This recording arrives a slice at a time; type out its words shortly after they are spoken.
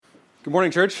Good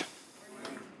morning, church.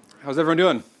 How's everyone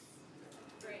doing?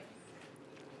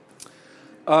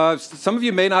 Some of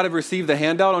you may not have received the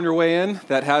handout on your way in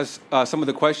that has some of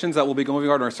the questions that we'll be going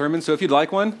over in our sermon. So if you'd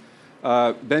like one,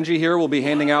 Benji here will be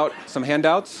handing out some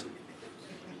handouts.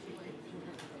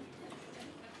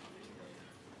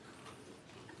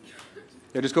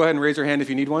 Yeah, just go ahead and raise your hand if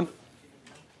you need one.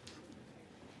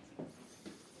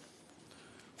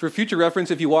 For future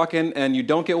reference, if you walk in and you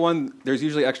don't get one, there's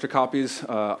usually extra copies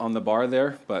on the bar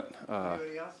there. But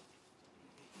Anybody else?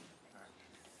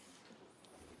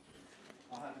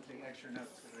 I'll have to take extra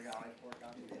notes because I got like 4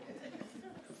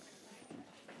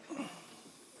 copies.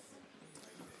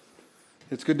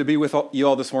 It's good to be with you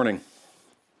all this morning.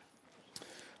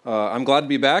 I'm glad to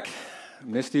be back.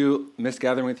 Missed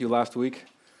gathering with you last week.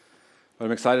 But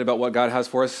I'm excited about what God has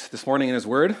for us this morning in His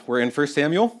Word. We're in 1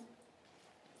 Samuel.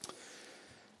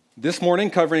 This morning,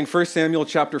 covering 1 Samuel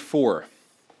chapter 4.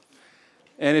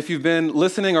 And if you've been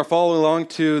listening or following along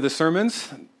to the sermons,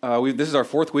 this is our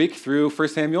 4th week through 1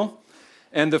 Samuel.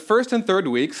 And the first and third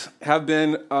weeks have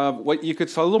been what you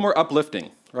could call a little more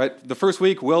uplifting, right? The first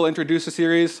week, Will introduced a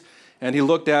series, and he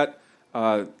looked at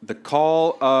the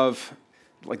call of,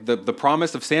 like the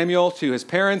promise of Samuel to his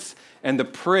parents and the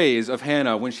praise of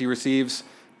Hannah when she receives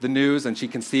the news and she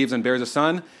conceives and bears a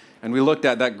son. And we looked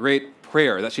at that great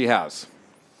prayer that she has.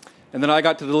 And then I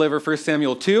got to deliver 1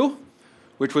 Samuel 2,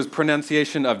 which was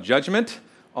pronunciation of judgment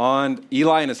on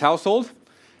Eli and his household.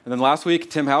 And then last week,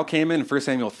 Tim Howe came in 1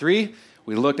 Samuel 3.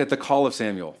 We looked at the call of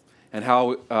Samuel and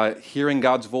how hearing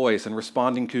God's voice and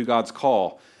responding to God's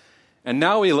call. And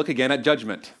now we look again at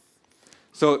judgment.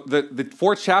 So the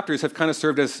 4 chapters have kind of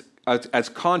served as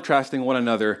contrasting one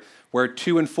another, where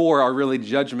 2 and 4 are really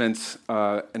judgments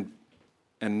and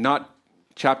not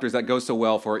chapters that go so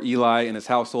well for Eli and his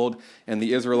household and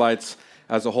the Israelites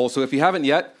as a whole. So if you haven't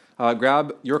yet,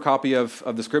 grab your copy of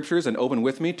the scriptures and open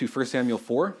with me to 1 Samuel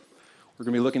 4. We're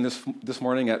going to be looking this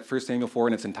morning at 1 Samuel 4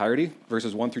 in its entirety,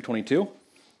 verses 1 through 22.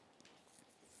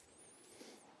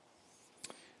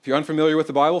 If you're unfamiliar with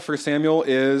the Bible, 1 Samuel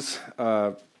is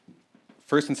 1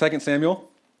 and 2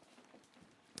 Samuel.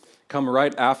 Come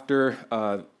right after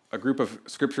a group of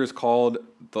scriptures called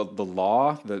the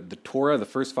Law, the Torah, the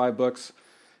first 5 books.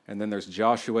 And then there's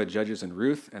Joshua, Judges, and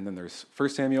Ruth. And then there's 1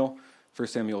 Samuel. 1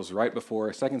 Samuel is right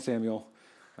before 2 Samuel,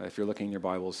 if you're looking in your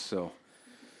Bibles. So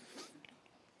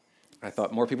I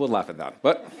thought more people would laugh at that.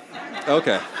 But,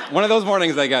 okay. One of those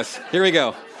mornings, I guess. Here we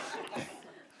go.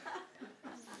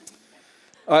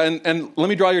 And let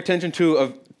me draw your attention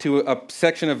to a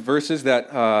section of verses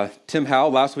that Tim Howe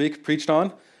last week preached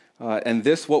on. And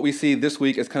what we see this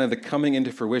week is kind of the coming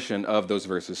into fruition of those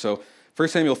verses. So 1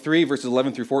 Samuel 3, verses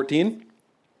 11 through 14.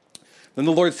 Then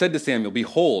the Lord said to Samuel,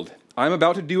 "Behold, I am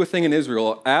about to do a thing in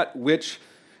Israel at which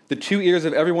the 2 ears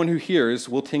of everyone who hears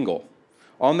will tingle.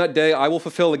 On that day I will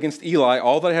fulfill against Eli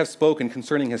all that I have spoken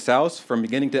concerning his house from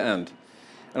beginning to end.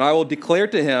 And I will declare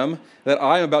to him that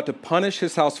I am about to punish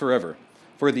his house forever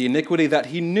for the iniquity that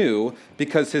he knew,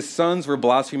 because his sons were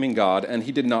blaspheming God, and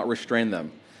he did not restrain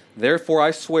them. Therefore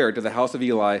I swear to the house of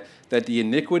Eli that the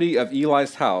iniquity of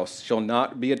Eli's house shall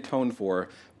not be atoned for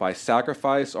by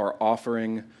sacrifice or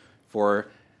offering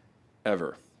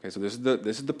forever." Okay, so this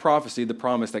is the prophecy, the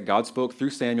promise that God spoke through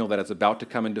Samuel that is about to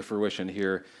come into fruition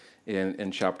here in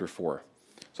chapter 4.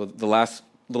 So the last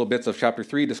little bits of chapter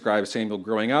 3 describe Samuel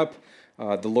growing up,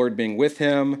 the Lord being with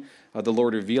him, the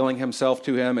Lord revealing himself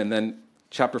to him, and then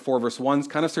chapter 4, verse 1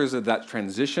 kind of serves as that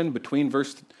transition between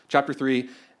chapter 3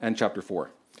 and chapter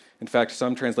 4. In fact,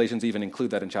 some translations even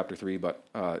include that in chapter 3, but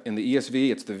in the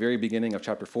ESV, it's the very beginning of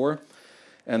chapter 4.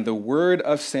 And the word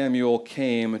of Samuel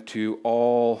came to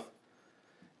all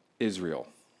Israel.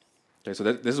 Okay, so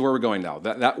this is where we're going now.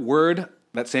 That word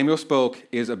that Samuel spoke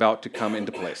is about to come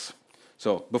into place.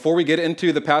 So before we get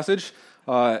into the passage,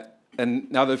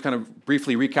 and now that we've kind of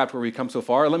briefly recapped where we come so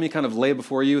far, let me kind of lay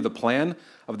before you the plan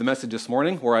of the message this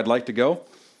morning, where I'd like to go.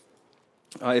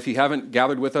 If you haven't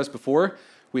gathered with us before,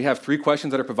 we have 3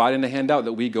 questions that are provided in a handout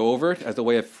that we go over as a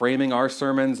way of framing our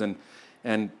sermons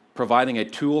and providing a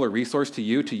tool or resource to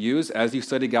you to use as you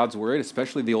study God's Word,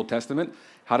 especially the Old Testament,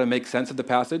 how to make sense of the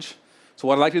passage. So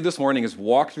what I'd like to do this morning is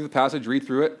walk through the passage, read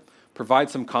through it, provide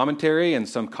some commentary and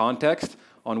some context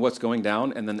on what's going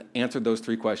down, and then answer those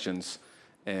 3 questions,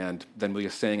 and then we'll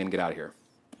just sing and get out of here.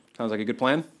 Sounds like a good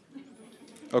plan?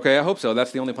 Okay, I hope so.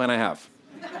 That's the only plan I have.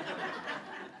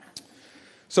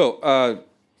 So,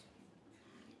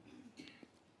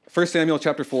 1 Samuel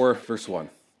chapter 4, verse 1.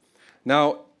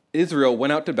 Now, Israel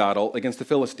went out to battle against the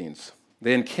Philistines.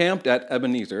 They encamped at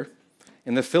Ebenezer,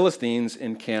 and the Philistines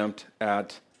encamped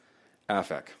at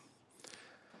Aphek.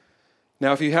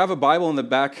 Now, if you have a Bible in the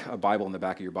back of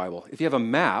your Bible, if you have a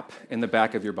map in the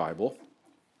back of your Bible,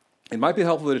 it might be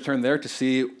helpful to turn there to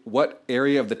see what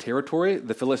area of the territory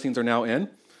the Philistines are now in.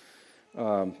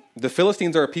 The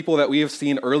Philistines are a people that we have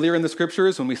seen earlier in the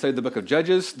scriptures when we studied the book of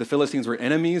Judges. The Philistines were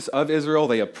enemies of Israel.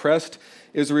 They oppressed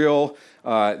Israel.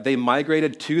 They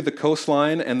migrated to the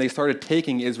coastline, and they started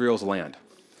taking Israel's land.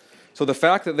 So the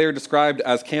fact that they are described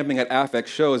as camping at Aphek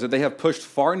shows that they have pushed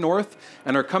far north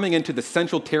and are coming into the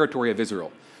central territory of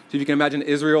Israel. So if you can imagine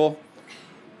Israel,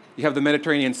 you have the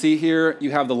Mediterranean Sea here,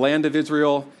 you have the land of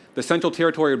Israel. The central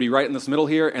territory would be right in this middle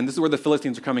here, and this is where the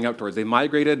Philistines are coming up towards. They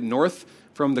migrated north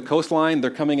from the coastline. They're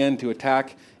coming in to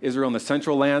attack Israel in the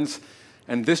central lands,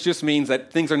 and this just means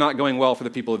that things are not going well for the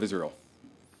people of Israel.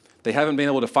 They haven't been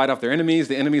able to fight off their enemies.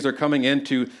 The enemies are coming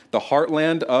into the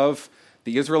heartland of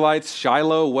the Israelites.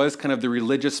 Shiloh was kind of the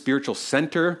religious, spiritual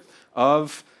center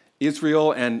of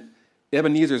Israel, and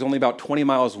Ebenezer is only about 20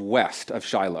 miles west of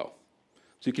Shiloh.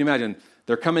 So you can imagine,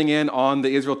 they're coming in on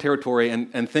the Israel territory,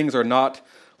 and things are not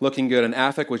looking good. And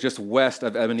Aphek was just west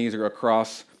of Ebenezer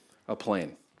across a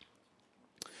plain.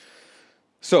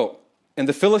 So, and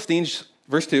the Philistines,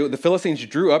 verse 2, the Philistines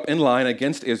drew up in line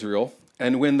against Israel,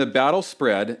 and when the battle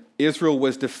spread, Israel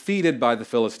was defeated by the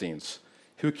Philistines,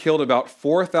 who killed about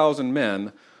 4,000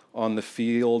 men on the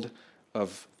field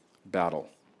of battle.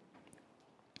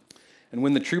 And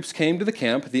when the troops came to the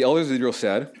camp, the elders of Israel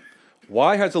said,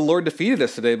 "Why has the Lord defeated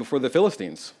us today before the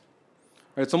Philistines?"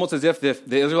 Right, it's almost as if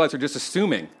the Israelites are just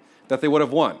assuming that they would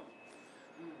have won.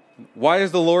 Why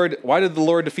did the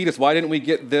Lord defeat us? Why didn't we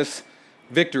get this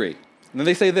victory? And then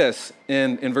they say this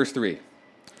in verse 3.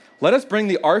 "Let us bring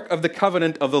the ark of the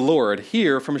covenant of the Lord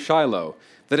here from Shiloh,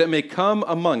 that it may come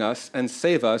among us and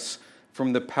save us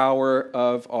from the power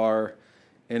of our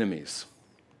enemies."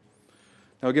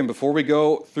 Now again, before we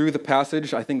go through the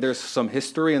passage, I think there's some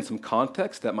history and some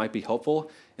context that might be helpful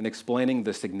in explaining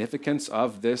the significance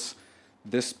of this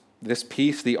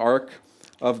piece, the Ark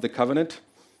of the Covenant,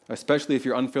 especially if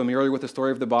you're unfamiliar with the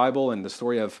story of the Bible and the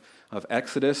story of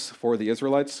Exodus for the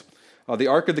Israelites. The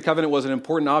Ark of the Covenant was an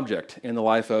important object in the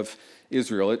life of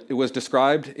Israel. It was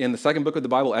described in the second book of the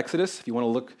Bible, Exodus. If you want to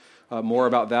look more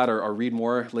about that or read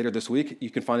more later this week, you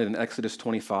can find it in Exodus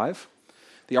 25.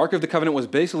 The Ark of the Covenant was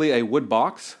basically a wood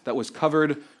box that was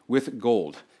covered with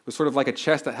gold. It was sort of like a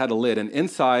chest that had a lid, and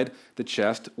inside the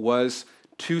chest was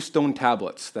 2 stone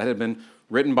tablets that had been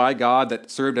written by God that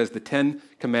served as the 10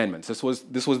 Commandments. This was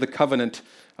the covenant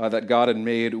that God had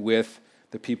made with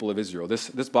the people of Israel.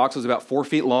 This box was about 4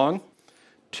 feet long,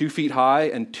 2 feet high,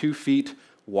 and 2 feet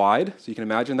wide. So you can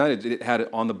imagine that. It had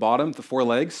on the bottom, the 4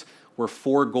 legs, were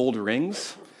 4 gold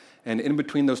rings. And in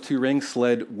between those 2 rings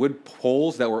slid wood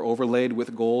poles that were overlaid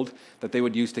with gold that they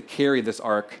would use to carry this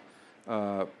ark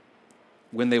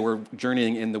when they were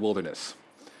journeying in the wilderness.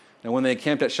 Now, when they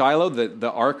camped at Shiloh,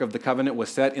 the Ark of the Covenant was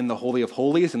set in the Holy of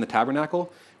Holies in the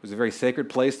tabernacle. It was a very sacred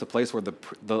place, the place where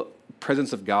the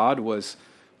presence of God was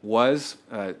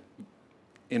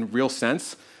in real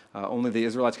sense. Only the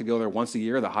Israelites could go there once a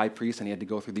year, the high priest, and he had to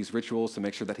go through these rituals to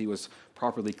make sure that he was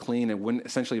properly clean and wouldn't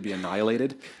essentially be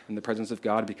annihilated in the presence of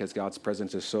God because God's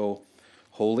presence is so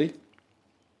holy.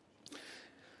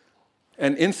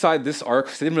 And inside this ark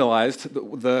symbolized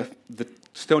the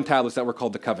stone tablets that were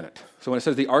called the covenant. So when it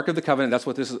says the Ark of the Covenant, that's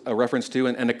what this is a reference to.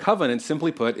 And a covenant,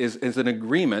 simply put, is an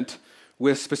agreement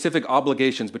with specific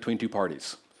obligations between 2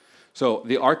 parties. So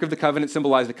the Ark of the Covenant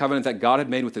symbolized the covenant that God had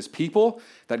made with his people,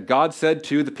 that God said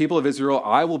to the people of Israel,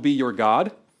 "I will be your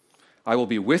God. I will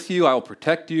be with you. I will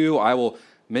protect you. I will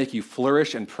make you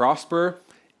flourish and prosper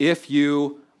if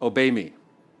you obey me."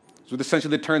 So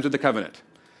essentially the terms of the covenant.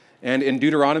 And in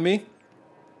Deuteronomy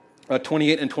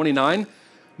 28 and 29,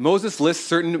 Moses lists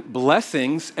certain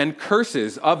blessings and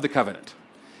curses of the covenant.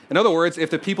 In other words, if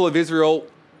the people of Israel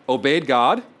obeyed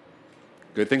God,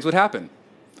 good things would happen.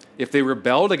 If they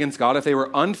rebelled against God, if they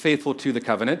were unfaithful to the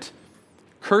covenant,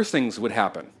 cursings would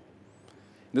happen.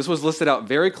 This was listed out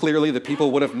very clearly. The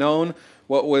people would have known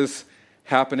what was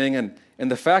happening.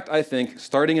 And the fact, I think,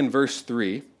 starting in verse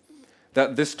 3,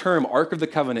 that this term, Ark of the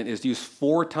Covenant, is used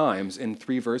 4 times in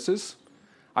 3 verses,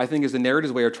 I think is the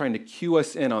narrative's way of trying to cue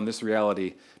us in on this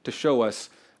reality to show us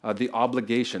the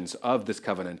obligations of this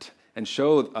covenant and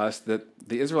show us that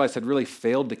the Israelites had really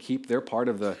failed to keep their part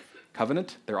of the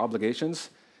covenant, their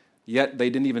obligations, yet they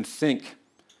didn't even think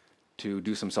to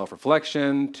do some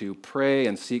self-reflection, to pray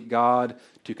and seek God,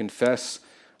 to confess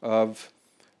of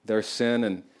their sin.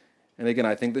 And again,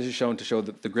 I think this is shown to show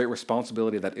the great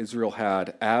responsibility that Israel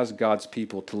had as God's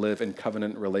people to live in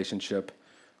covenant relationship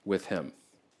with him.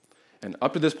 And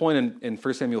up to this point in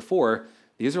 1 Samuel 4,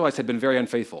 the Israelites had been very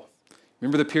unfaithful.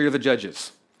 Remember the period of the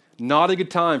Judges. Not a good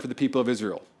time for the people of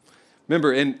Israel.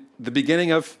 Remember, in the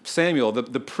beginning of Samuel,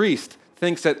 the priest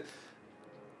thinks that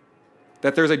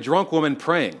there's a drunk woman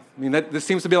praying. I mean, this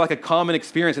seems to be like a common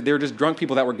experience, that they were just drunk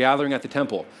people that were gathering at the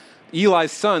temple.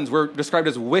 Eli's sons were described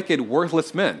as wicked,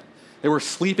 worthless men. They were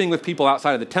sleeping with people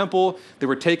outside of the temple. They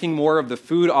were taking more of the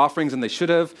food offerings than they should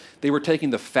have. They were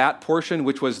taking the fat portion,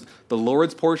 which was the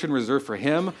Lord's portion reserved for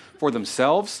him, for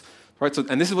themselves. Right? So,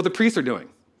 and this is what the priests are doing.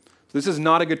 So this is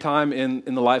not a good time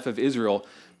in the life of Israel.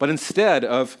 But instead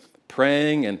of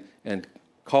praying and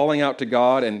calling out to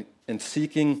God and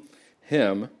seeking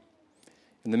him,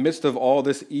 in the midst of all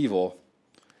this evil,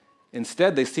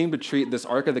 instead they seem to treat this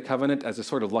Ark of the Covenant as a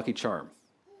sort of lucky charm.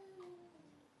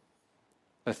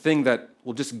 A thing that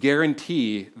will just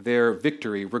guarantee their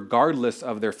victory regardless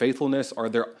of their faithfulness or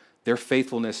their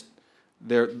faithfulness,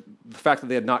 the fact that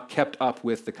they had not kept up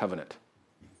with the covenant.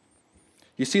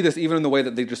 You see this even in the way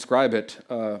that they describe it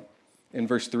in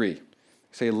verse 3. They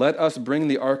say, "Let us bring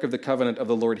the Ark of the Covenant of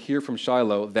the Lord here from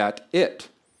Shiloh, that it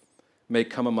may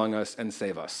come among us and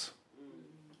save us."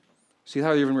 See how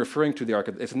they're even referring to the Ark?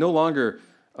 It's no longer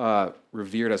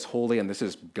revered as holy, and this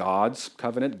is God's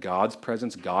covenant, God's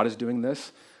presence. God is doing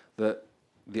this.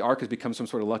 The Ark has become some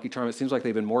sort of lucky charm. It seems like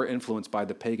they've been more influenced by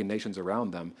the pagan nations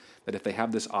around them, that if they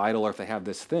have this idol or if they have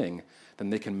this thing, then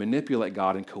they can manipulate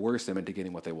God and coerce him into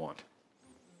getting what they want.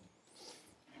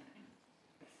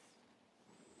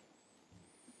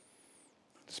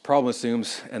 This problem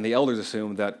assumes, and the elders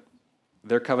assume, that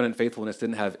their covenant faithfulness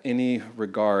didn't have any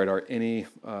regard or any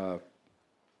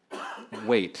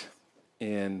weight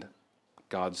in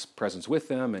God's presence with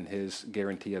them and his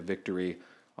guarantee of victory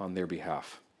on their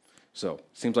behalf. So it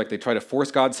seems like they try to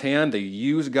force God's hand. They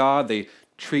use God. They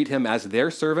treat him as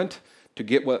their servant to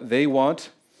get what they want.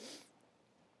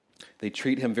 They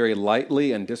treat him very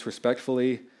lightly and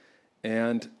disrespectfully.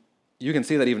 And you can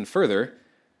see that even further.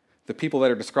 The people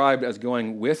that are described as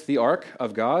going with the Ark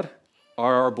of God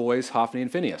are our boys Hophni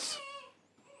and Phinehas,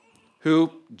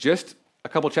 who just a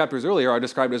couple chapters earlier are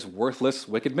described as worthless,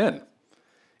 wicked men.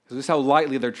 So this is how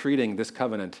lightly they're treating this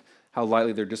covenant, how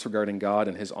lightly they're disregarding God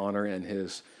and his honor and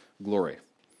his glory.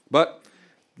 But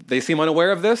they seem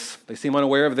unaware of this. They seem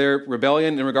unaware of their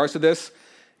rebellion in regards to this,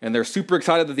 and they're super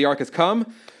excited that the Ark has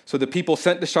come. So the people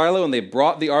sent to Shiloh, and they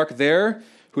brought the Ark there,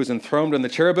 who was enthroned on the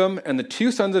cherubim, and the two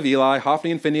sons of Eli,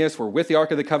 Hophni and Phinehas, were with the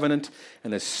Ark of the Covenant.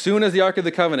 And as soon as the Ark of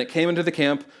the Covenant came into the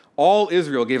camp, all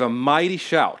Israel gave a mighty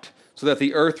shout, so that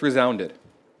the earth resounded.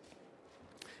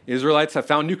 Israelites have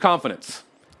found new confidence.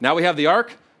 Now we have the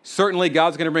Ark. Certainly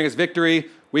God's going to bring us victory.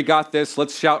 We got this.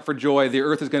 Let's shout for joy. The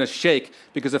earth is going to shake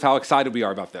because of how excited we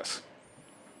are about this.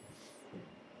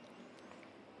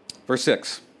 Verse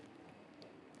 6.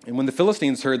 And when the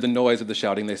Philistines heard the noise of the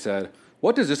shouting, they said,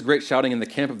 "What does this great shouting in the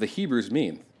camp of the Hebrews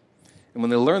mean?" And when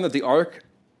they learned that the Ark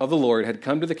of the Lord had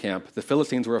come to the camp, the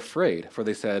Philistines were afraid, for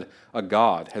they said, "A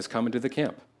god has come into the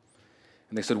camp."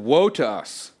 And they said, "Woe to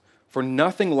us, for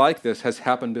nothing like this has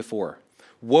happened before.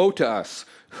 Woe to us!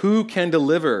 Who can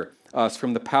deliver us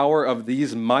from the power of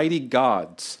these mighty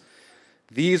gods?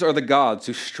 These are the gods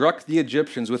who struck the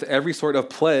Egyptians with every sort of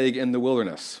plague in the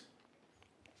wilderness."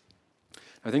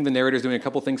 I think the narrator is doing a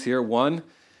couple things here. One,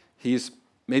 he's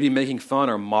maybe making fun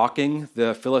or mocking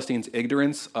the Philistines'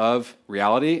 ignorance of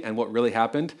reality and what really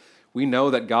happened. We know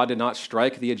that God did not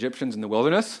strike the Egyptians in the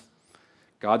wilderness.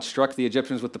 God struck the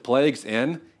Egyptians with the plagues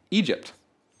in Egypt.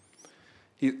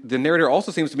 The narrator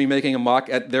also seems to be making a mock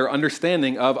at their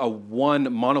understanding of a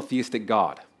one monotheistic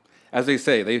God. As they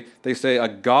say, they say a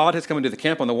God has come into the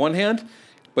camp on the one hand,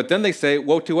 but then they say,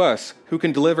 "Woe to us, who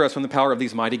can deliver us from the power of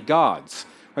these mighty gods?"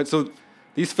 Right? So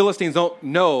these Philistines don't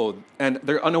know, and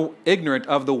they're ignorant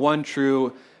of the one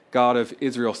true God of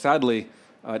Israel. Sadly,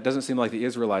 it doesn't seem like the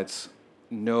Israelites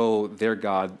know their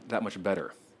God that much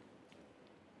better.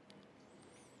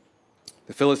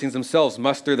 The Philistines themselves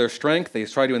muster their strength. They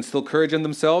try to instill courage in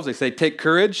themselves. They say, "Take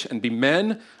courage and be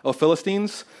men, O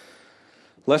Philistines,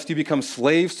 lest you become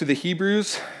slaves to the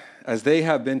Hebrews, as they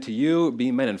have been to you.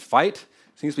 Be men and fight."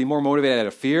 Seems to be more motivated out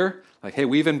of fear. Like, hey,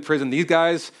 we've imprisoned these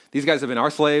guys. These guys have been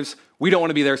our slaves. We don't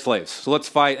want to be their slaves. So let's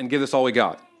fight and give this all we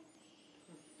got.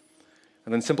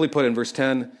 And then simply put in verse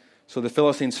 10, so the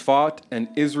Philistines fought, and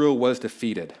Israel was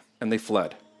defeated, and they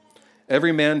fled,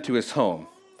 every man to his home.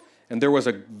 And there was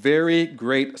a very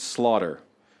great slaughter,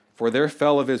 for there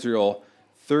fell of Israel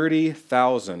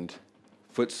 30,000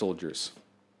 foot soldiers.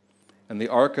 And the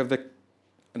ark of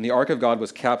God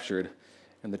was captured,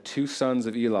 and the two sons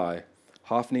of Eli,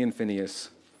 Hophni and Phinehas,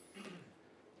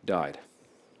 died.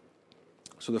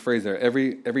 So the phrase there,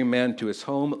 every man to his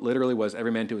home, literally was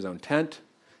every man to his own tent.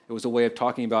 It was a way of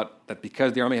talking about that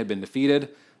because the army had been defeated,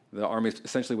 The army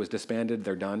essentially was disbanded.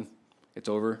 They're done. It's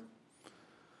over.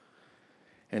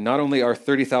 And not only are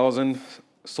 30,000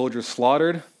 soldiers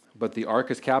slaughtered, but the ark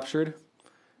is captured.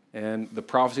 And the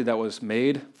prophecy that was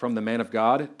made from the man of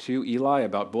God to Eli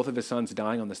about both of his sons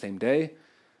dying on the same day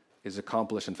is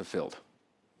accomplished and fulfilled.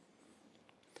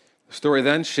 The story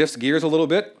then shifts gears a little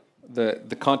bit.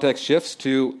 The context shifts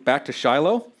back to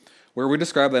Shiloh, where we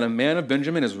describe that a man of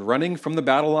Benjamin is running from the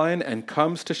battle line and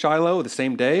comes to Shiloh the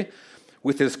same day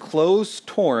with his clothes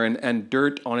torn and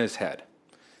dirt on his head.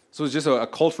 So it's just a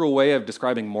cultural way of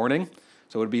describing mourning.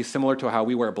 So it would be similar to how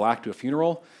we wear black to a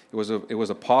funeral. It was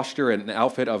a posture and an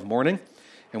outfit of mourning.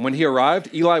 And when he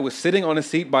arrived, Eli was sitting on a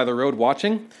seat by the road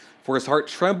watching, for his heart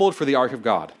trembled for the ark of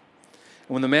God.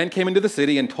 And when the man came into the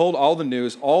city and told all the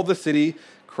news, all the city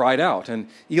cried out. And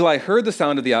Eli heard the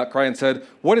sound of the outcry and said,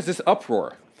 "What is this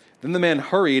uproar?" Then the man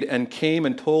hurried and came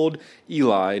and told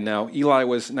Eli. Now Eli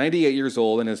was 98 years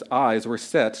old, and his eyes were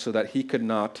set so that he could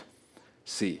not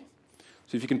see.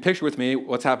 So if you can picture with me,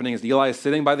 what's happening is Eli is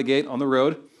sitting by the gate on the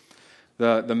road.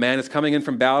 The man is coming in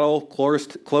from battle,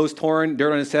 clothes torn,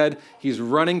 dirt on his head. He's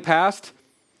running past.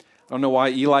 I don't know why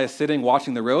Eli is sitting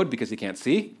watching the road, because he can't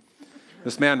see.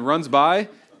 This man runs by,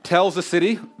 tells the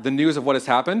city the news of what has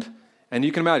happened. And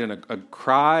you can imagine a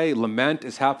cry, lament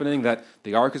is happening that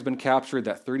the ark has been captured,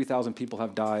 that 30,000 people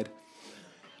have died.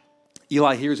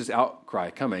 Eli hears this outcry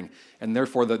coming, and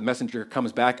therefore the messenger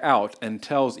comes back out and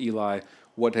tells Eli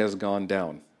what has gone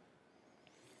down.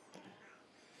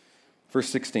 Verse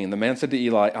 16, the man said to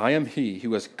Eli, "I am he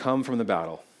who has come from the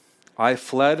battle. I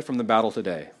fled from the battle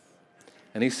today."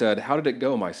 And he said, "How did it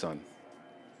go, my son?"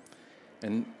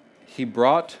 And he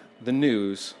brought the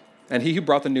news, and he who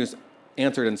brought the news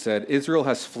answered and said, "Israel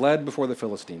has fled before the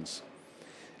Philistines,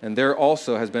 and there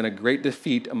also has been a great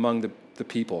defeat among the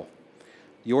people.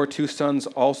 Your two sons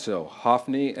also,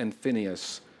 Hophni and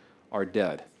Phinehas, are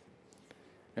dead,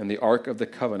 and the ark of the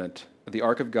covenant, the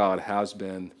ark of God, has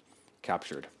been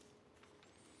captured."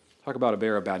 Talk about a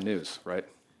bearer of bad news, right?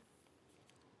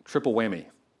 Triple whammy.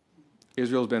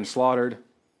 Israel's been slaughtered.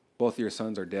 Both of your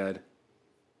sons are dead.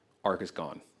 Ark is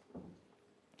gone.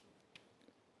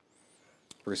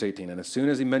 Verse 18, and as soon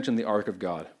as he mentioned the ark of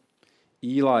God,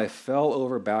 Eli fell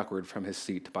over backward from his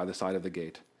seat by the side of the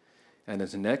gate, and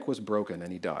his neck was broken,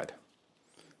 and he died.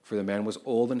 For the man was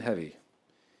old and heavy.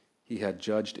 He had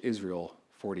judged Israel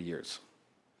 40 years.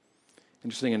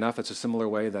 Interesting enough, it's a similar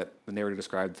way that the narrator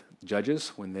described judges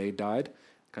when they died,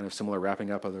 kind of similar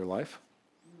wrapping up of their life.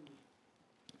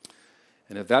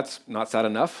 And if that's not sad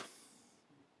enough,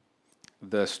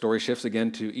 the story shifts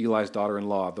again to Eli's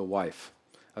daughter-in-law, the wife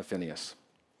of Phinehas.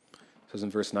 It says in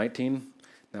verse 19,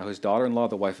 now his daughter-in-law,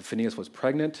 the wife of Phinehas, was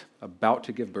pregnant, about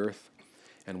to give birth.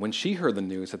 And when she heard the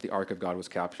news that the ark of God was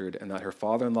captured and that her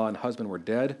father-in-law and husband were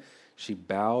dead, she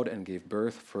bowed and gave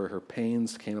birth, for her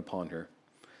pains came upon her.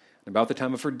 And about the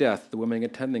time of her death, the women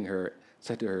attending her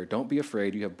said to her, "Don't be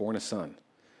afraid, you have borne a son."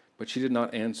 But she did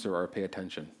not answer or pay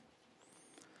attention.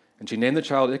 And she named the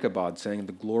child Ichabod, saying,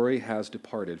 "The glory has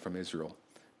departed from Israel,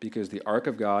 because the ark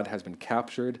of God has been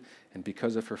captured, and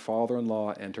because of her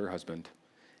father-in-law and her husband."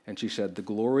 And she said, "The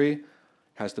glory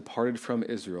has departed from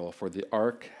Israel, for the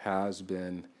ark has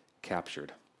been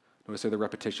captured." Notice there the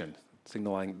repetition,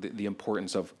 signaling the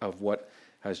importance of what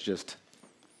has just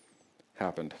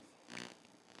happened.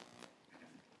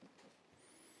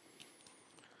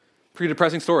 Pretty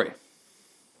depressing story.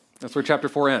 That's where chapter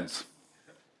 4 ends.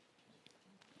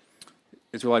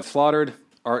 Israelites slaughtered,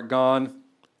 ark gone.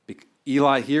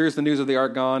 Eli hears the news of the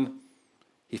ark gone.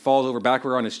 He falls over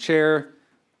backward on his chair,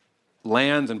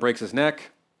 lands and breaks his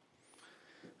neck.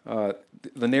 The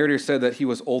narrator said that he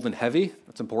was old and heavy.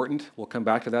 That's important. We'll come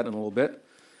back to that in a little bit.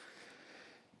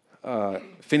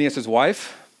 Phinehas'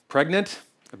 wife, pregnant,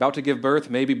 about to give birth.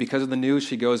 Maybe because of the news,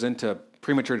 she goes into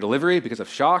premature delivery because of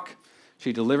shock.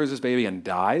 She delivers this baby and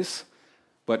dies.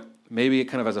 But maybe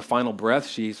kind of as a final breath,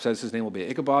 she says his name will be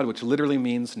Ichabod, which literally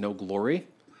means no glory.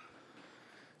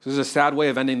 So this is a sad way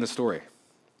of ending the story.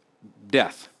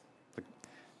 Death.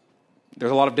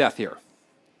 There's a lot of death here.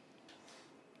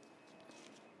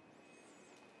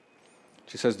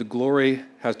 She says the glory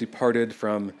has departed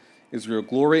from Israel.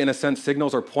 Glory, in a sense,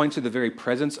 signals or points to the very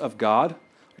presence of God.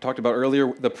 We talked about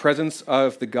earlier, the presence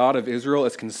of the God of Israel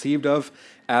is conceived of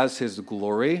as his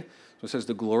glory. So it says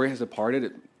the glory has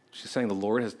departed. She's saying the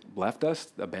Lord has left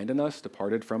us, abandoned us,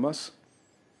 departed from us.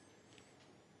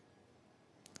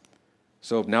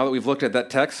 So now that we've looked at that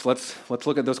text, let's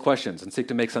look at those questions and seek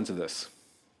to make sense of this.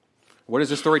 What does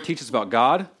this story teach us about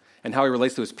God and how he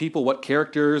relates to his people? What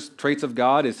characters, traits of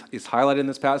God is highlighted in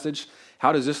this passage?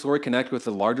 How does this story connect with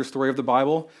the larger story of the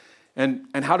Bible? And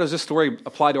how does this story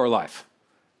apply to our life?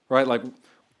 Right? Like,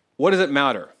 what does it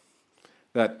matter?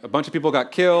 That a bunch of people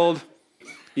got killed,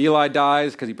 Eli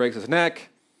dies because he breaks his neck,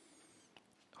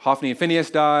 Hophni and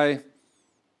Phinehas die,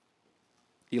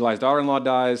 Eli's daughter-in-law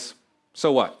dies.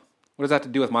 So what? What does that have to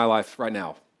do with my life right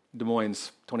now? Des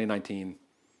Moines, 2019,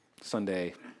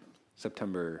 Sunday,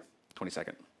 September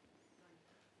 22nd.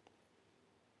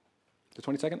 The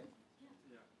 22nd?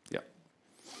 Yeah.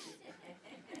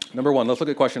 Number one, let's look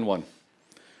at question one.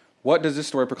 What does this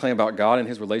story proclaim about God and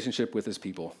his relationship with his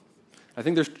people? I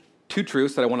think there's two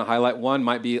truths that I want to highlight. One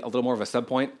might be a little more of a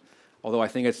subpoint, although I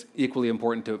think it's equally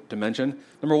important to mention.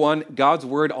 Number one, God's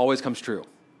word always comes true.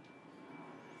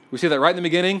 We see that right in the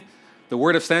beginning. The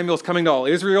word of Samuel is coming to all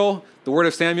Israel. The word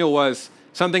of Samuel was,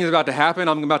 something is about to happen.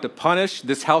 I'm about to punish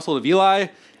this household of Eli,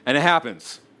 and it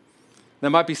happens. That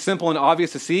might be simple and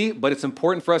obvious to see, but it's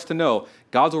important for us to know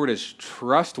God's word is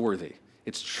trustworthy.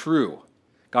 It's true.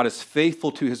 God is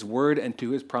faithful to his word and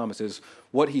to his promises.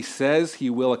 What he says, he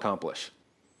will accomplish.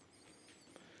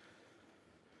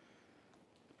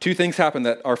 Two things happen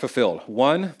that are fulfilled.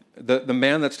 One, the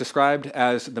man that's described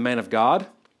as the man of God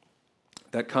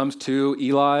that comes to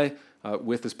Eli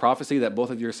with this prophecy that both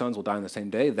of your sons will die on the same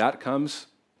day, that's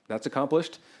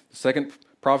accomplished. The second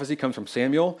prophecy comes from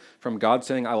Samuel, from God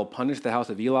saying, I will punish the house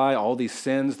of Eli. All these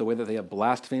sins, the way that they have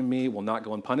blasphemed me, will not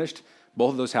go unpunished.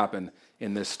 Both of those happen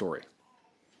in this story.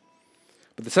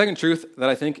 But the second truth that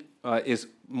I think is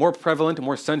more prevalent and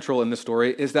more central in this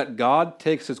story is that God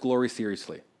takes his glory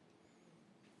seriously.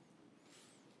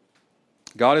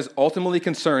 God is ultimately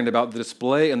concerned about the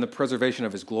display and the preservation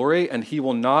of his glory, and he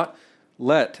will not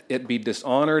let it be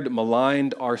dishonored,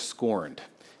 maligned, or scorned.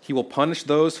 He will punish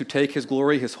those who take his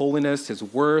glory, his holiness, his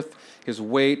worth, his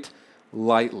weight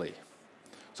lightly.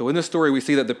 So in this story, we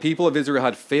see that the people of Israel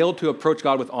had failed to approach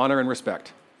God with honor and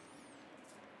respect.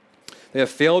 They have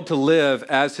failed to live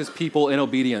as his people in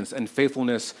obedience and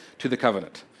faithfulness to the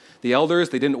covenant. The elders,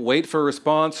 they didn't wait for a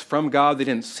response from God. They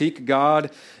didn't seek God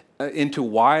into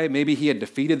why maybe he had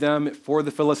defeated them for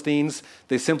the Philistines.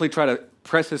 They simply try to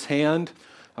press his hand,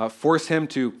 force him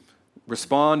to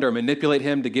respond or manipulate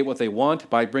him to get what they want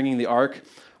by bringing the Ark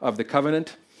of the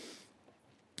Covenant.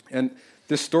 And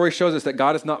this story shows us that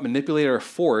God is not manipulated or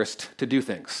forced to do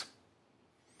things.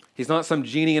 He's not some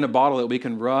genie in a bottle that we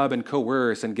can rub and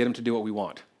coerce and get him to do what we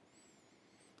want.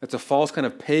 It's a false kind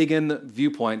of pagan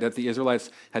viewpoint that the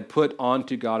Israelites had put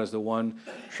onto God as the one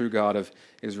true God of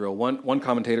Israel. One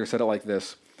commentator said it like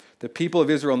this: the people of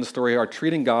Israel in the story are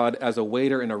treating God as a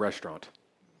waiter in a restaurant.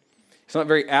 He's not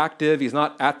very active. He's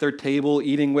not at their table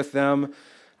eating with them.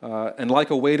 And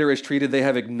like a waiter is treated, they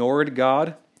have ignored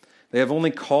God. They have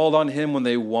only called on him when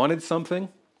they wanted something.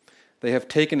 They have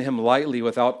taken him lightly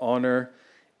without honor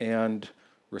and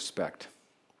respect.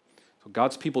 So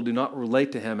God's people do not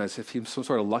relate to him as if he's some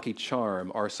sort of lucky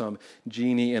charm or some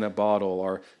genie in a bottle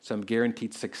or some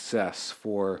guaranteed success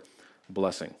for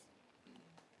blessing.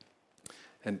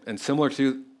 And similar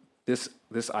to this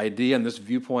idea and this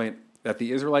viewpoint that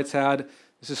the Israelites had,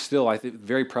 this is still, I think,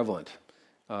 very prevalent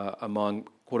among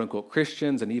quote-unquote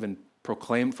Christians and even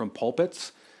proclaimed from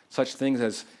pulpits. Such things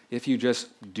as, if you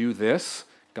just do this,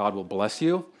 God will bless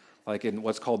you, like in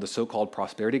what's called the so-called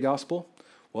prosperity gospel.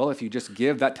 Well, if you just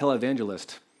give that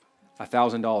televangelist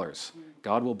 $1,000,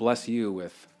 God will bless you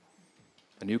with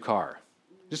a new car.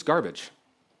 Just garbage.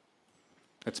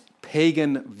 It's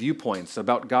pagan viewpoints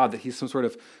about God, that he's some sort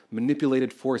of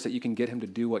manipulated force that you can get him to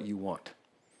do what you want.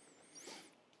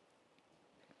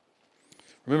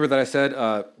 Remember that I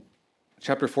said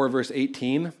chapter 4, verse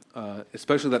 18,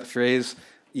 especially that phrase,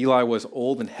 Eli was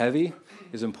old and heavy,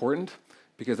 is important,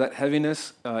 because that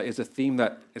heaviness is a theme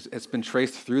that has been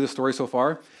traced through the story so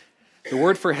far. The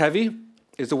word for heavy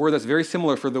is a word that's very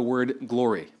similar for the word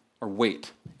glory or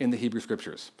weight in the Hebrew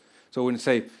Scriptures. So when you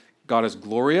say God is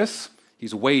glorious,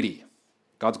 he's weighty.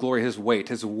 God's glory, his weight,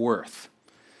 his worth.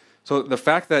 So the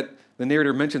fact that the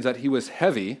narrator mentions that he was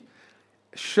heavy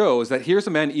shows that here's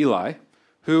a man, Eli,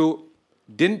 who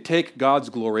didn't take God's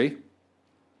glory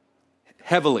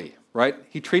heavily, right?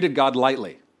 He treated God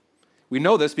lightly. We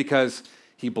know this because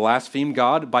he blasphemed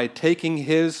God by taking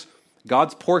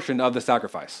God's portion of the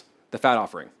sacrifice, the fat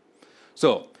offering.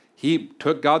 So he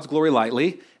took God's glory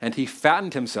lightly, and he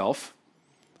fattened himself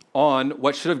on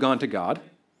what should have gone to God.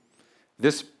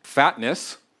 This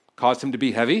fatness caused him to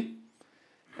be heavy,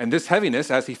 and this heaviness,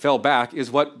 as he fell back,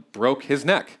 is what broke his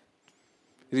neck.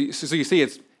 So you see,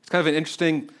 it's kind of an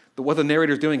interesting, what the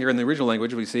narrator is doing here in the original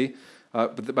language, we see,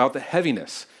 about the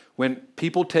heaviness. When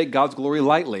people take God's glory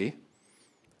lightly,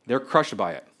 they're crushed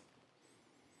by it.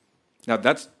 Now,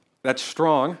 that's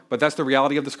strong, but that's the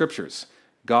reality of the Scriptures.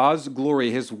 God's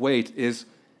glory, his weight,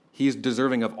 he's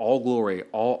deserving of all glory,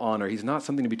 all honor. He's not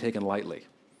something to be taken lightly.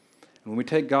 And when we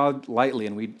take God lightly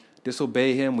and we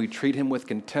disobey him, we treat him with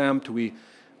contempt, we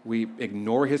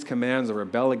ignore his commands or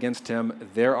rebel against him,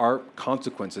 there are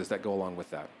consequences that go along with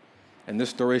that. And this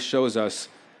story shows us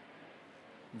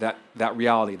that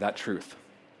reality, that truth.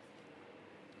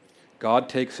 God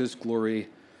takes his glory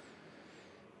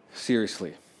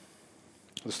seriously.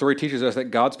 The story teaches us that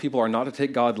God's people are not to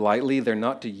take God lightly. They're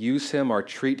not to use him or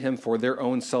treat him for their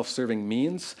own self-serving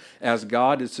means. As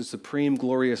God is the supreme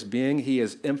glorious being, he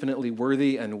is infinitely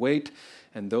worthy and weight,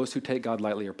 and those who take God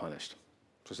lightly are punished.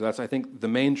 So that's, I think, the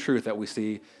main truth that we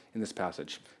see in this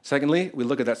passage. Secondly, we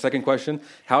look at that second question.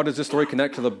 How does this story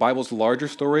connect to the Bible's larger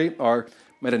story, our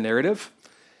meta-narrative?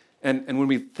 And when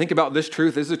we think about this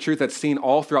truth, this is a truth that's seen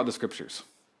all throughout the Scriptures.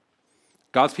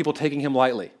 God's people taking him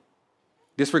lightly,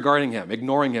 disregarding him,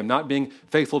 ignoring him, not being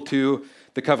faithful to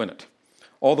the covenant.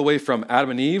 All the way from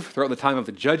Adam and Eve, throughout the time of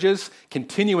the judges,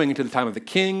 continuing into the time of the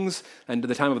kings, and to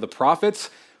the time of the prophets.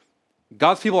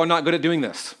 God's people are not good at doing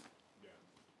this.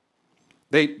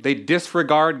 They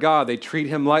disregard God. They treat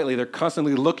him lightly. They're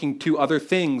constantly looking to other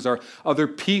things or other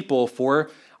people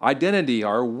for identity,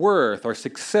 our worth, our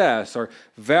success, our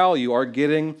value, our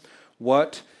getting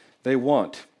what they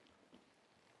want.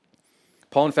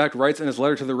 Paul, in fact, writes in his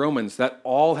letter to the Romans that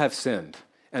all have sinned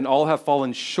and all have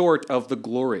fallen short of the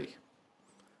glory,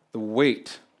 the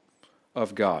weight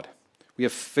of God. We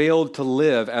have failed to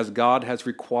live as God has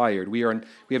required. We have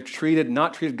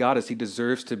not treated God as he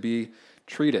deserves to be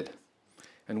treated.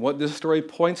 And what this story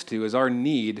points to is our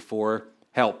need for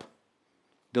help,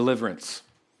 deliverance,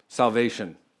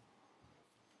 salvation.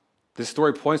 This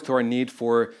story points to our need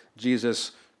for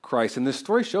Jesus Christ. And this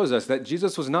story shows us that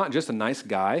Jesus was not just a nice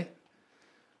guy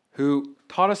who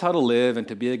taught us how to live and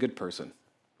to be a good person.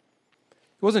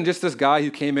 He wasn't just this guy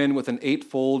who came in with an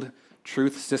eightfold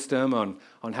truth system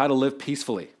on how to live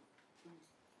peacefully.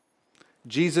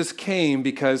 Jesus came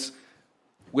because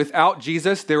without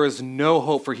Jesus, there is no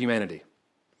hope for humanity.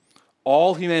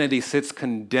 All humanity sits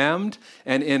condemned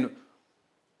and in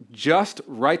just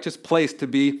righteous place to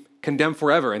be condemned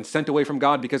forever and sent away from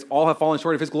God because all have fallen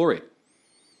short of his glory.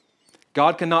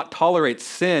 God cannot tolerate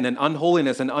sin and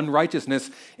unholiness and unrighteousness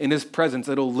in his presence.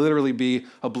 It'll literally be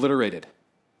obliterated.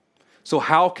 So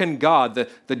how can God,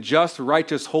 the just,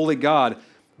 righteous, holy God,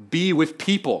 be with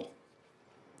people?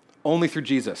 Only through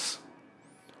Jesus.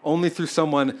 Only through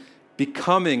someone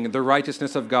becoming the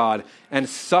righteousness of God and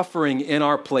suffering in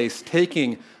our place,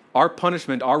 taking our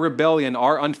punishment, our rebellion,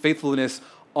 our unfaithfulness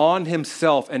on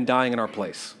himself and dying in our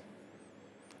place.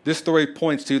 This story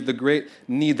points to the great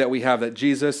need that we have, that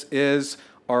Jesus is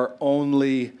our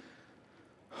only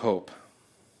hope.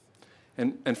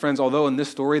 And friends, although in this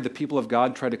story the people of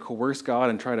God try to coerce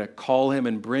God and try to call him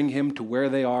and bring him to where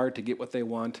they are to get what they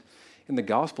want, in the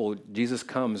gospel, Jesus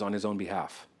comes on his own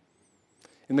behalf.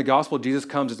 In the gospel, Jesus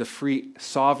comes as a free,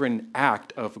 sovereign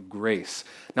act of grace,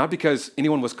 not because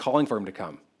anyone was calling for him to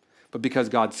come, but because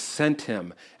God sent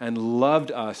him and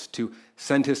loved us to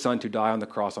send his son to die on the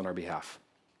cross on our behalf.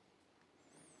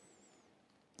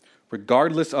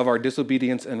 Regardless of our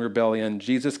disobedience and rebellion,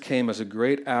 Jesus came as a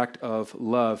great act of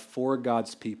love for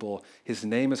God's people. His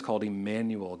name is called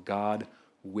Emmanuel, God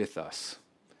with us.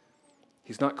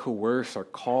 He's not coerced or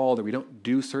called, or we don't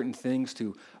do certain things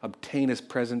to obtain his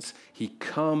presence. He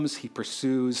comes, he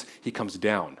pursues, he comes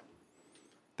down.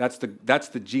 That's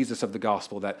the Jesus of the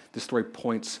gospel that this story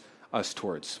points us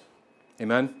towards.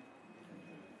 Amen?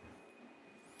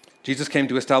 Jesus came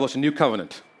to establish a new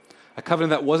covenant. A covenant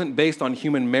that wasn't based on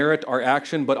human merit or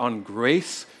action, but on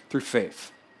grace through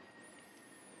faith.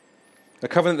 A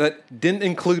covenant that didn't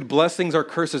include blessings or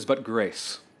curses, but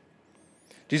grace.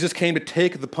 Jesus came to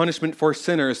take the punishment for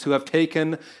sinners who have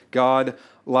taken God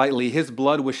lightly. His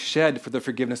blood was shed for the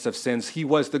forgiveness of sins. He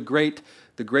was the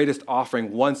greatest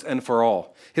offering once and for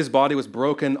all. His body was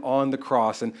broken on the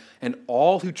cross, and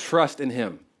all who trust in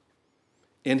him,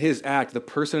 in his act, the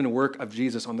person and work of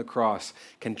Jesus on the cross,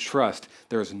 can trust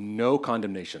there is no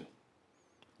condemnation,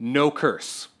 no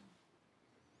curse.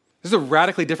 This is a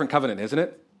radically different covenant, isn't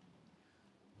it?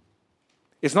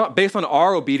 It's not based on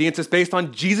our obedience, it's based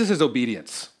on Jesus'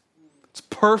 obedience. It's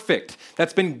perfect.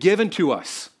 That's been given to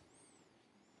us.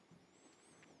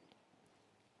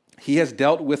 He has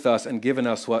dealt with us and given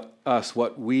us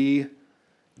what we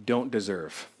don't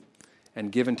deserve,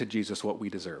 and given to Jesus what we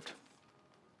deserved.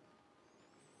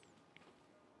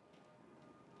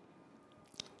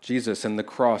 Jesus and the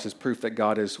cross is proof that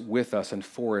God is with us and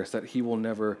for us, that he will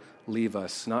never leave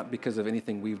us, not because of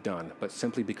anything we've done, but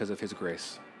simply because of his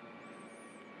grace.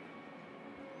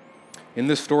 In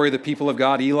this story, the people of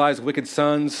God, Eli's wicked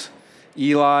sons,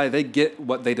 they get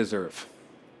what they deserve.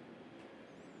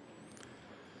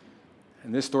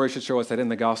 And this story should show us that in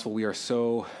the gospel we are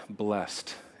so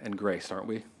blessed and graced, aren't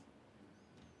we?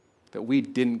 That we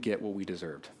didn't get what we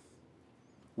deserved.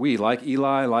 We, like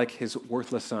Eli, like his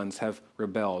worthless sons, have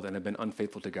rebelled and have been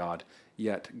unfaithful to God,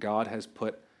 yet God has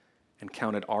put and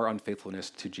counted our unfaithfulness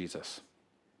to Jesus.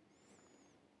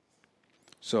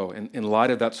 So, in light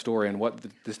of that story and what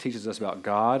this teaches us about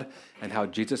God and how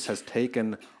Jesus has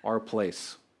taken our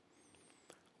place,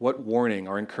 what warning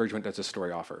or encouragement does this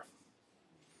story offer?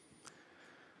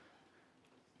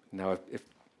 Now,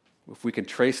 if we can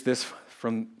trace this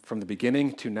from the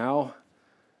beginning to now,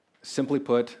 simply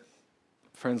put,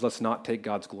 friends, let's not take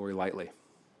God's glory lightly.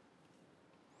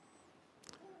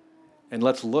 And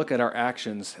let's look at our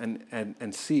actions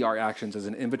and see our actions as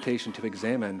an invitation to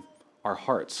examine our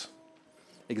hearts.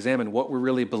 Examine what we're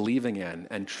really believing in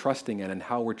and trusting in and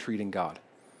how we're treating God.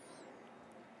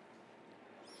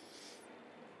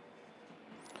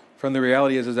 Friend, the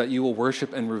reality is that you will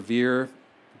worship and revere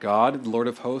God, the Lord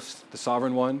of hosts, the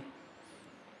sovereign one.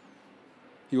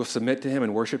 You will submit to him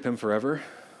and worship him forever,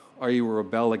 or you will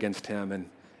rebel against him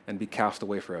and be cast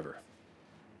away forever.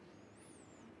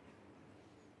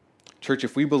 Church,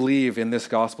 if we believe in this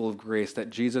gospel of grace that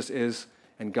Jesus is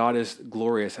and God is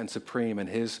glorious and supreme and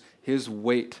his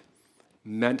weight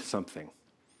meant something.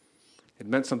 It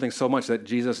meant something so much that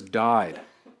Jesus died.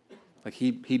 Like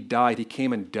he died, he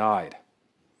came and died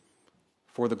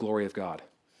for the glory of God.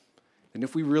 And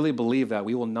if we really believe that,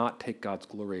 we will not take God's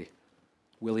glory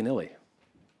willy-nilly.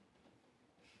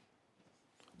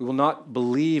 We will not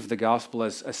believe the gospel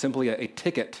as simply a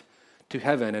ticket to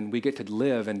heaven and we get to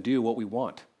live and do what we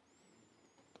want.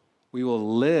 We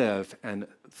will live and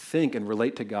think and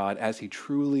relate to God as he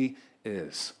truly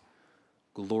is,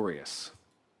 glorious,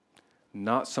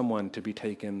 not someone to be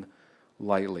taken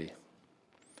lightly.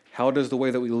 How does the way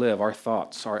that we live, our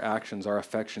thoughts, our actions, our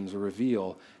affections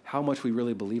reveal how much we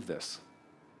really believe this?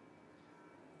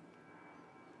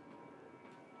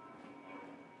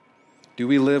 Do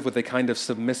we live with a kind of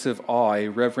submissive awe, a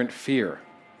reverent fear,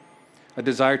 a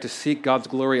desire to seek God's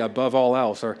glory above all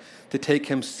else, or to take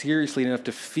him seriously enough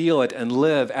to feel it and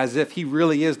live as if he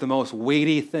really is the most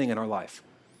weighty thing in our life?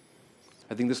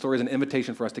 I think this story is an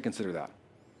invitation for us to consider that.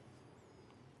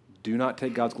 Do not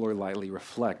take God's glory lightly.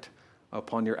 Reflect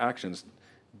upon your actions.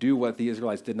 Do what the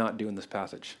Israelites did not do in this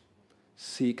passage.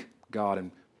 Seek God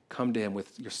and come to him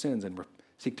with your sins and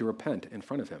seek to repent in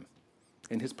front of him,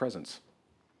 in his presence.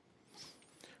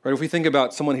 Right? If we think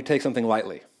about someone who takes something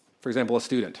lightly, for example, a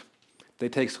student, they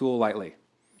take school lightly.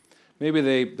 Maybe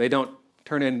they don't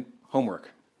turn in homework.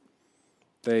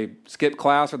 They skip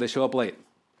class or they show up late.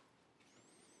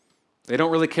 They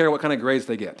don't really care what kind of grades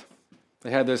they get.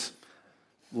 They have this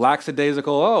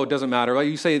lackadaisical, it doesn't matter. Well,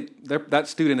 you say that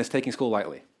student is taking school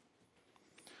lightly.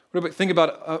 Think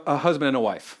about a husband and a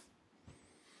wife,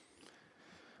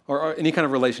 or any kind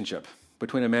of relationship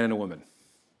between a man and a woman.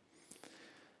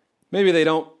 Maybe they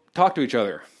don't talk to each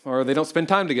other, or they don't spend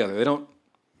time together. They don't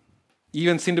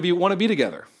even seem to want to be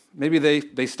together. Maybe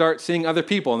they start seeing other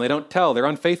people and they don't tell, they're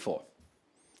unfaithful.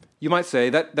 You might say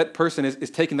that person is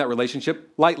taking that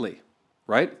relationship lightly,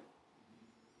 right?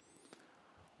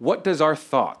 What does our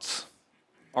thoughts,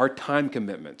 our time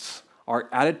commitments, our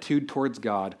attitude towards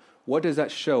God, what does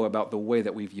that show about the way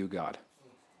that we view God?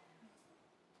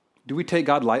 Do we take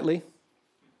God lightly?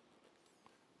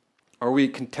 Are we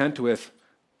content with,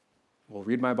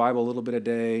 read my Bible a little bit a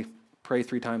day, pray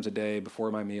 3 times a day before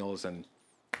my meals, and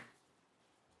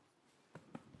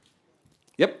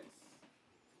yep,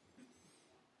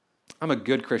 I'm a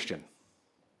good Christian?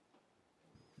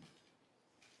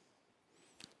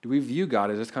 Do we view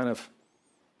God as this kind of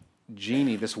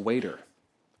genie, this waiter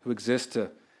who exists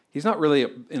he's not really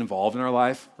involved in our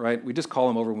life, right? We just call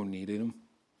him over when we need him.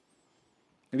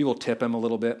 Maybe we'll tip him a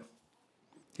little bit.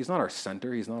 He's not our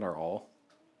center. He's not our all.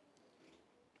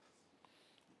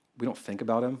 We don't think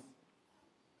about him.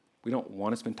 We don't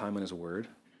want to spend time on his word.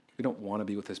 We don't want to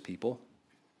be with his people.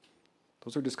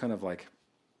 Those are just kind of like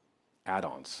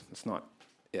add-ons. It's not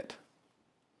it.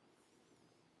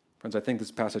 Friends, I think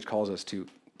this passage calls us to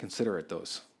consider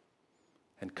those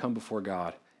and come before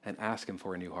God and ask him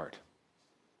for a new heart.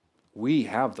 We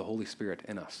have the Holy Spirit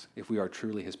in us if we are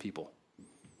truly his people.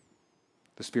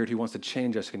 The Spirit who wants to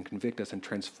change us and convict us and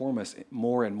transform us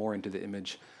more and more into the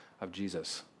image of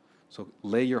Jesus. So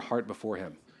lay your heart before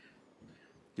him,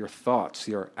 your thoughts,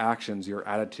 your actions, your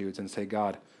attitudes, and say,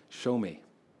 God, show me,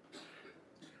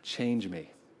 change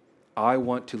me. I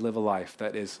want to live a life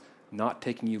that is not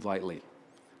taking you lightly,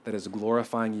 that is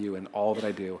glorifying you in all that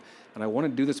I do. And I want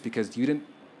to do this because you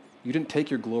didn't take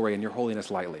your glory and your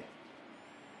holiness lightly.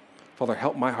 Father,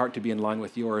 help my heart to be in line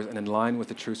with yours and in line with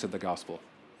the truths of the gospel.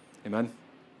 Amen?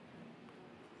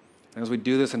 And as we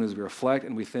do this and as we reflect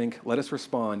and we think, let us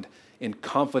respond in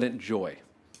confident joy.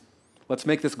 Let's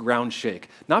make this ground shake.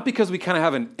 Not because we kind of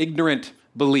have an ignorant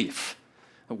belief.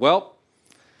 Well,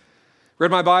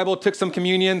 read my Bible, took some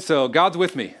communion, so God's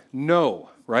with me. No,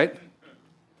 right?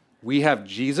 We have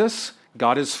Jesus.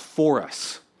 God is for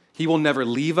us. He will never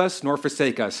leave us nor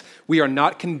forsake us. We are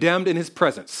not condemned in his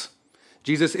presence.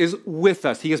 Jesus is with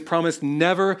us. He has promised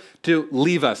never to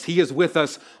leave us. He is with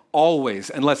us always.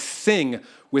 And let's sing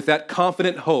with that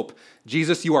confident hope.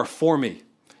 Jesus, you are for me.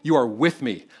 You are with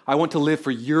me. I want to live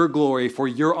for your glory, for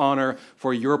your honor,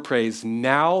 for your praise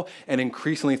now and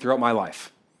increasingly throughout my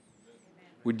life.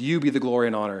 Would you be the glory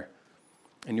and honor?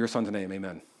 In your son's name,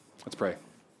 amen. Let's pray.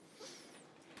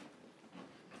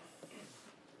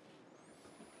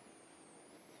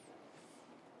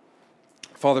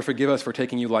 Father, forgive us for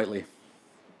taking you lightly,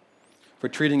 for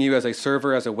treating you as a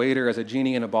server, as a waiter, as a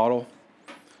genie in a bottle.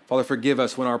 Father, forgive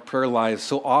us when our prayer lives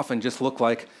so often just look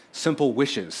like simple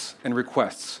wishes and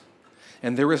requests,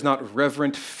 and there is not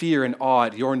reverent fear and awe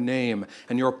at your name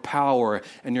and your power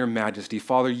and your majesty.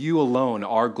 Father, you alone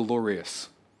are glorious.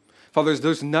 Father,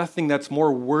 there's nothing that's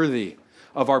more worthy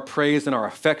of our praise and our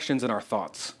affections and our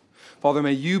thoughts. Father,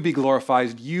 may you be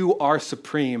glorified. You are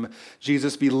supreme.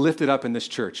 Jesus, be lifted up in this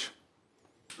church.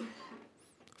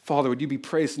 Father, would you be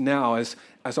praised now as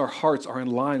our hearts are in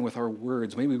line with our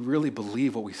words? May we really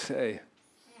believe what we say.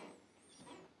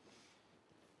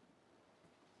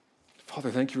 Father,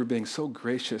 thank you for being so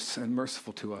gracious and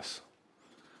merciful to us,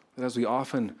 that as we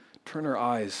often turn our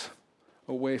eyes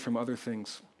away from other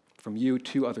things, from you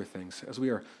to other things, as we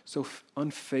are so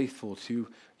unfaithful to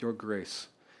your grace,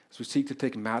 as we seek to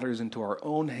take matters into our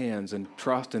own hands and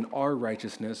trust in our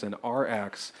righteousness and our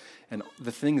acts and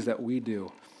the things that we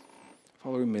do,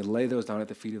 Father, we may lay those down at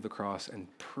the feet of the cross and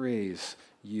praise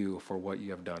you for what you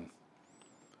have done.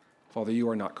 Father, you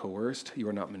are not coerced. You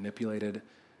are not manipulated.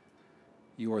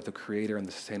 You are the creator and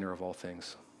the sustainer of all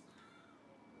things.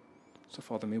 So,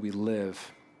 Father, may we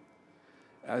live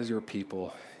as your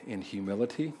people in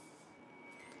humility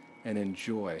and in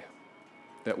joy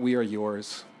that we are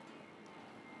yours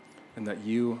and that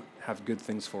you have good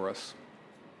things for us,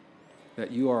 that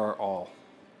you are our all.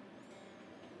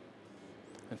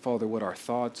 And Father, would our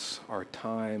thoughts, our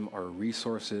time, our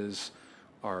resources,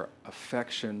 our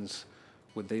affections,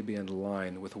 would they be in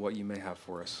line with what you may have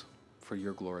for us, for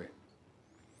your glory?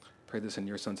 Pray this in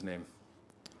your Son's name.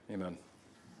 Amen.